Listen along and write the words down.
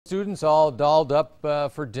students all dolled up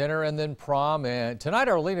for dinner and then prom. And tonight,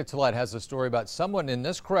 our LENA TILLETT has a story about someone in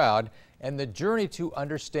this crowd and the journey to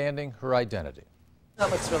understanding her identity.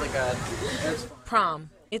 That looks really good. Prom.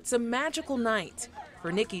 It's a magical night.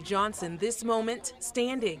 For Nikki Johnson, this moment,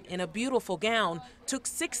 standing in a beautiful gown, took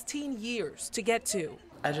 16 years to get to.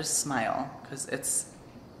 I just smile because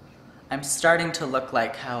I'm starting to look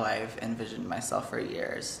like how I've envisioned myself for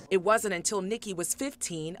years. It wasn't until Nikki was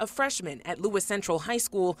 15, a freshman at Lewis Central High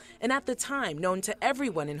School, and at the time known to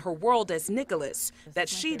everyone in her world as Nicholas, that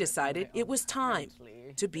she decided it was time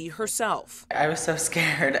to be herself. I was so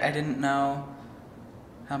scared. I didn't know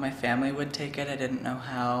how my family would take it. I didn't know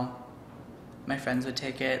how my friends would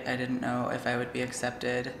take it. I didn't know if I would be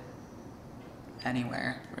accepted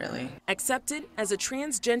anywhere, really. Accepted as a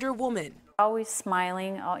transgender woman. Always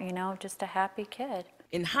smiling, you know, just a happy kid.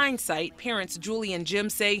 In hindsight, parents Julie and Jim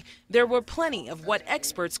say there were plenty of what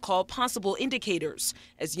experts call possible indicators.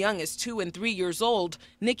 As young as 2 and 3 years old,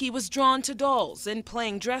 Nikki was drawn to dolls and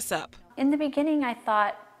playing dress-up. In the beginning, I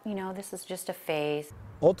thought, you know, this is just a phase.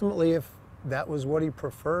 Ultimately, if that was what he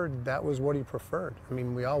preferred, that was what he preferred. I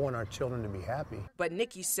mean, we all want our children to be happy. But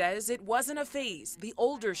Nikki says it wasn't a phase. The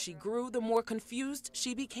older she grew, the more confused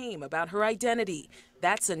she became about her identity.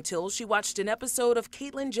 That's until she watched an episode of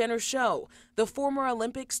Caitlyn Jenner's show, the former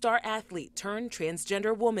Olympic star athlete turned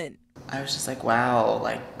transgender woman. I was just like, wow,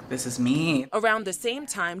 like, this is me. Around the same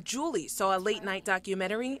time, Julie saw a late-night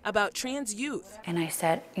documentary about trans youth. And I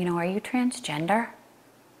said, you know, are you transgender?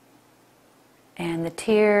 And the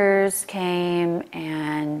tears came,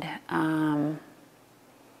 and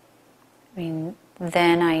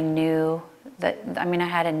then I knew that, I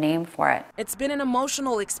had a name for it. It's been an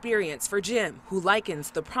emotional experience for Jim, who likens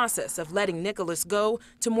the process of letting Nicholas go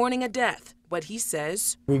to mourning a death. But he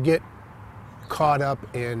says, we get caught up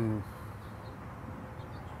in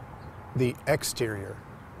the exterior.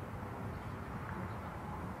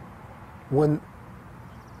 When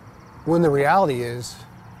the reality is,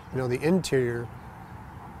 you know, the interior,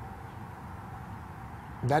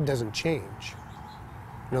 that doesn't change.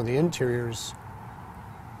 You know, the interior's,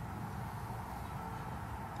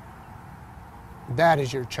 that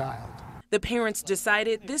is your child. The parents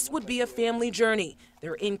decided this would be a family journey.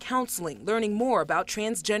 They're in counseling, learning more about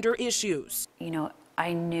transgender issues. You know,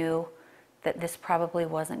 I knew that this probably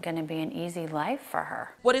wasn't going to be an easy life for her.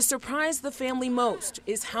 What has surprised the family most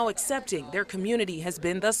is how accepting their community has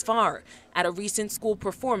been thus far. At a recent school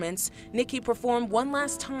performance, Nikki performed one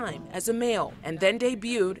last time as a male and then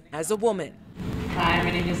debuted as a woman. Hi, my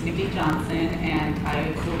name is Nikki Johnson, and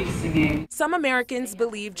I will be singing. Some Americans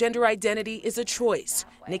believe gender identity is a choice.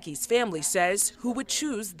 Nikki's family says, who would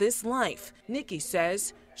choose this life? Nikki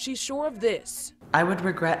says she's sure of this. I would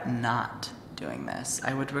regret not doing this.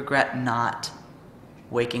 I would regret not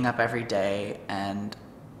waking up every day and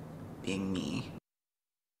being me.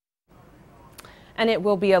 And it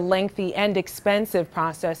will be a lengthy and expensive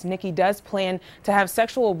process. Nikki does plan to have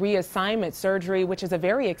sexual reassignment surgery, which is a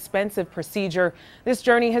very expensive procedure. This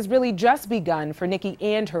journey has really just begun for Nikki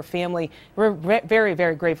and her family. We're very,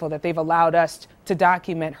 very grateful that they've allowed us to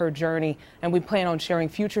document her journey, and we plan on sharing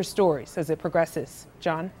future stories as it progresses.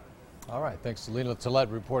 John? All right, thanks to LENA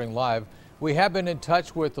TILLETT reporting live. We have been in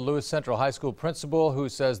touch with the Lewis Central High School principal, who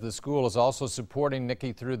says the school is also supporting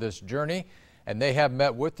Nikki through this journey, and they have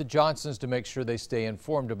met with the Johnsons to make sure they stay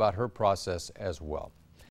informed about her process as well.